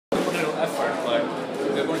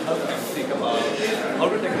about how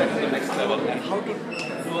to take that to the next level and how to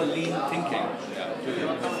do a lean thinking to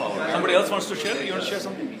move forward. Somebody else wants to share? You want to share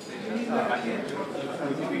something?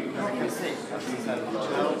 Like I say, since I'm a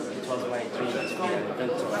child, it was my dream to be an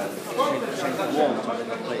inventor and change the world to a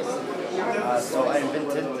better place. So I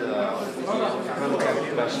invented a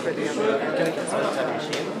mechanical type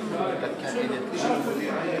machine that can edit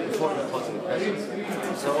before composing images.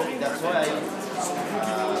 So that's why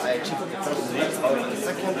I achieved the first dream. The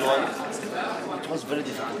second one, it was very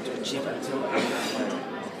difficult to achieve until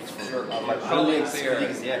My colleagues here,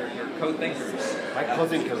 yeah. your co-thinkers. My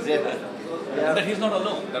co-thinkers, yeah. That he's not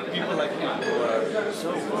alone. There are people like him who are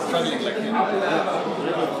struggling like him.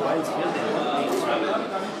 Little clients here, they help me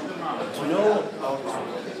to know how to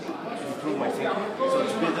improve my thinking. So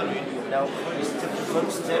together, now we step the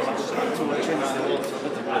first step to change the world to a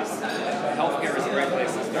better place. Healthcare is a great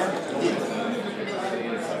place to start.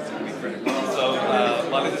 So,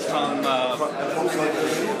 Malik is from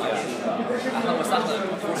أهلا وسهلا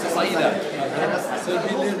فرصة سعيدة.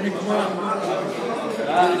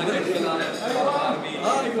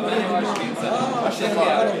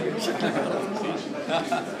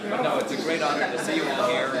 But no, it's a great honor to see you all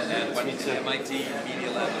here, and what the MIT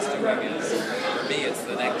Media Lab is doing is, for me, it's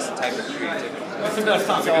the next type of creativity.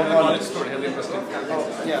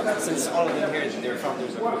 Yeah, since all of them here, they're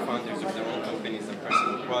founders or co-founders of their own companies and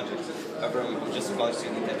personal projects. However, I'm just a college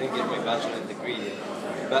student. I didn't get my bachelor's degree yet.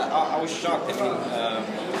 But I was shocked. I mean,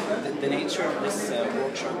 the nature of this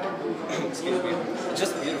workshop, excuse me, it's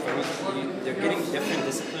just beautiful. I mean, they're getting different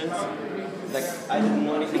disciplines. Like, I didn't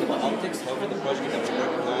know anything about optics. However, the project that we're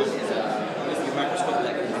working on is a microscope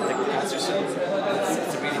that can detect cancer cells.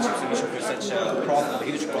 It's a really cheap solution for such a problem, a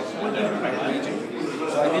huge problem in the region.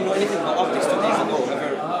 So I didn't know anything about optics 2 days ago.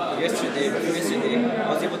 However, yesterday,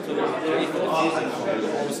 I was able to create the fusion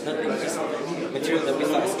from almost nothing, just material that we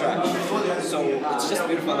thought is trash. So it's just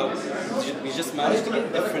beautiful how we just managed to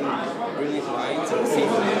get different brilliant minds at the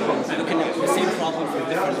same time, looking at the same problem from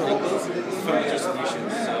different angles, from better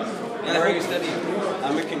solutions. So, And where are you studying?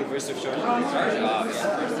 American University of Charlotte.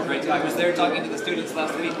 Great. I was there talking to the students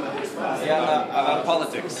last week. About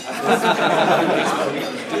politics.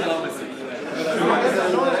 Diplomacy.